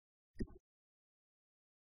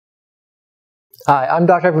Hi, I'm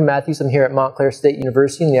Dr. Evan Matthews. I'm here at Montclair State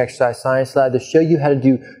University in the Exercise Science Lab to show you how to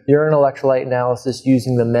do urine electrolyte analysis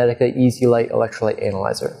using the Medica EasyLyte electrolyte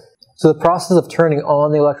analyzer. So the process of turning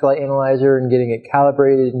on the electrolyte analyzer and getting it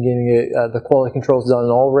calibrated and getting it, the quality controls done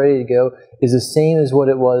and all ready to go is the same as what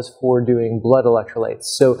it was for doing blood electrolytes.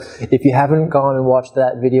 So if you haven't gone and watched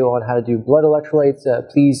that video on how to do blood electrolytes,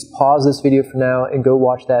 please pause this video for now and go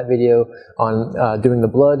watch that video on doing the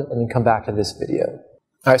blood and then come back to this video.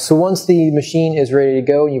 All right, so once the machine is ready to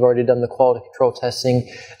go and you've already done the quality control testing,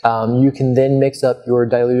 you can then mix up your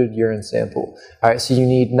diluted urine sample. All right, so you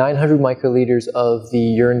need 900 microliters of the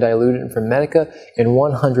urine diluent from Medica and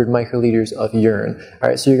 100 microliters of urine. All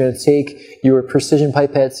right, so you're going to take your precision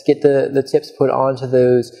pipettes, get the tips put onto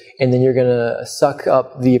those, and then you're going to suck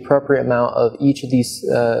up the appropriate amount of each of these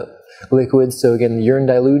liquids, so again the urine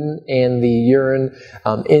diluent and the urine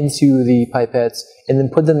into the pipettes, and then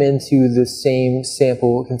put them into the same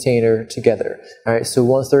sample container together. Alright, so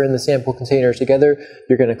once they're in the sample container together,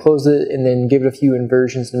 you're going to close it and then give it a few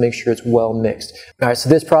inversions to make sure it's well mixed. Alright, so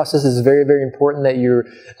this process is very, very important that you're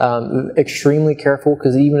extremely careful,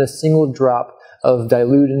 because even a single drop of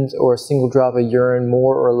diluent or a single drop of urine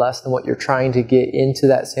more or less than what you're trying to get into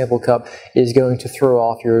that sample cup is going to throw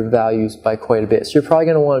off your values by quite a bit. So you're probably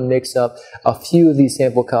going to want to mix up a few of these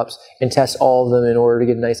sample cups and test all of them in order to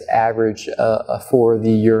get a nice average for the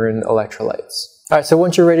urine electrolytes. Alright, so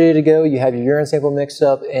once you're ready to go, you have your urine sample mixed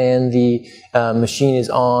up and the machine is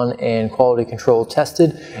on and quality control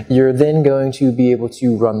tested, you're then going to be able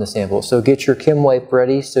to run the sample. So get your chem wipe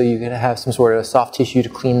ready so you can have some sort of soft tissue to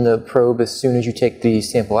clean the probe as soon as you take the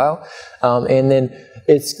sample out. And then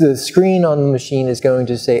the screen on the machine is going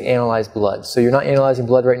to say analyze blood. So you're not analyzing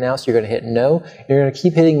blood right now, so you're going to hit no. You're going to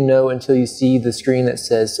keep hitting no until you see the screen that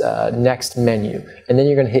says next menu, and then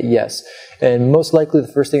you're going to hit yes. And most likely the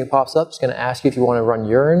first thing that pops up is going to ask you if you want to run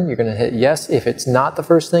urine. You're going to hit yes. If it's not the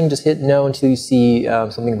first thing, just hit no until you see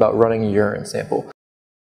something about running a urine sample.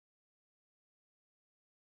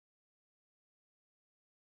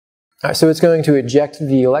 Alright, so it's going to eject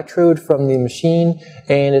the electrode from the machine,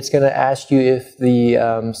 and it's going to ask you if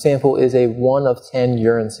the sample is a 1 of 10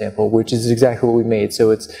 urine sample, which is exactly what we made. So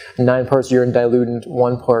it's 9 parts urine diluent,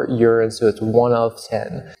 1 part urine, so it's 1 of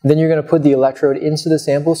 10. Then you're going to put the electrode into the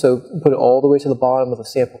sample, so put it all the way to the bottom of the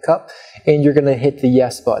sample cup, and you're going to hit the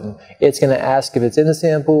yes button. It's going to ask if it's in the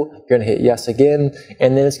sample, you're going to hit yes again,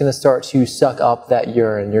 and then it's going to start to suck up that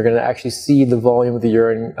urine. You're going to actually see the volume of the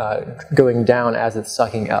urine going down as it's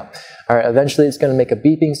sucking up. Alright, eventually it's going to make a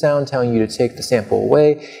beeping sound telling you to take the sample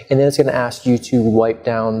away, and then it's going to ask you to wipe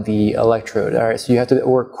down the electrode. Alright, so you have to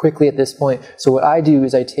work quickly at this point. So what I do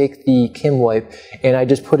is I take the chem wipe and I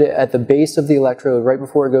just put it at the base of the electrode right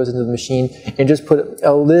before it goes into the machine, and just put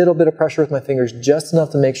a little bit of pressure with my fingers, just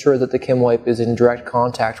enough to make sure that the chem wipe is in direct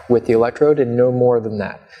contact with the electrode, and no more than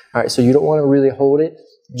that. Alright, so you don't want to really hold it.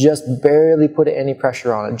 Just barely put any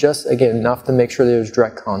pressure on it, just again enough to make sure there's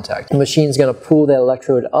direct contact. The machine's going to pull that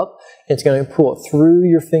electrode up. It's going to pull it through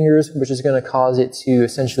your fingers, which is going to cause it to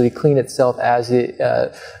essentially clean itself as it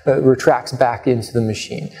retracts back into the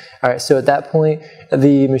machine. Alright, so at that point,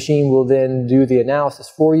 the machine will then do the analysis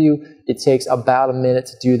for you. It takes about a minute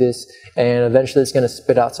to do this, and eventually it's going to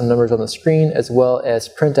spit out some numbers on the screen, as well as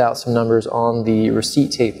print out some numbers on the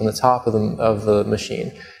receipt tape on the top of the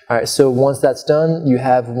machine. Alright, so once that's done, you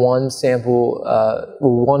have one sample,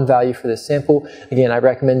 one value for this sample. Again, I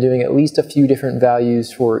recommend doing at least a few different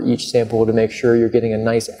values for each sample to make sure you're getting a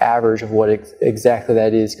nice average of what exactly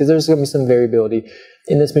that is, because there's going to be some variability.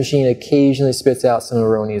 In this machine, occasionally spits out some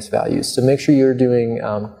erroneous values. So make sure you're doing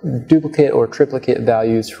duplicate or triplicate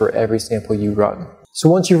values for every sample you run. So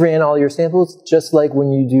once you've ran all your samples, just like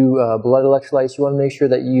when you do blood electrolytes, you want to make sure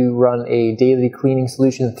that you run a daily cleaning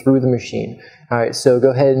solution through the machine. Alright, so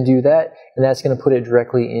go ahead and do that, and that's going to put it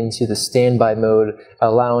directly into the standby mode,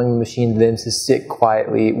 allowing the machine then to sit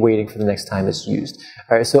quietly waiting for the next time it's used.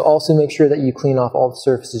 Alright, so also make sure that you clean off all the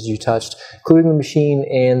surfaces you touched, including the machine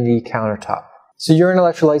and the countertop. So urine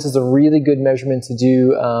electrolytes is a really good measurement to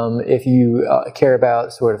do if you care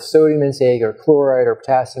about sort of sodium intake or chloride or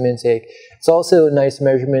potassium intake. It's also a nice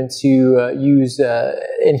measurement to use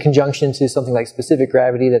in conjunction to something like specific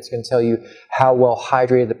gravity that's going to tell you how well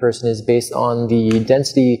hydrated the person is based on the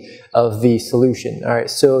density of the solution. All right,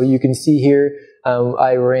 so you can see here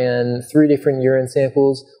I ran 3 different urine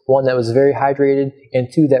samples, 1 that was very hydrated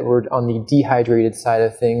and 2 that were on the dehydrated side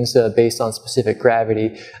of things based on specific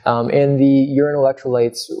gravity. And the urine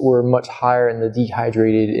electrolytes were much higher in the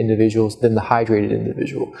dehydrated individuals than the hydrated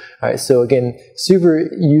individual. All right, so again, super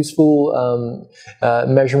useful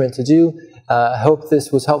measurement to do. I hope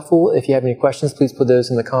this was helpful. If you have any questions, please put those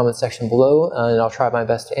in the comment section below, and I'll try my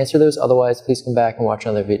best to answer those. Otherwise, please come back and watch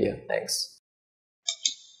another video. Thanks.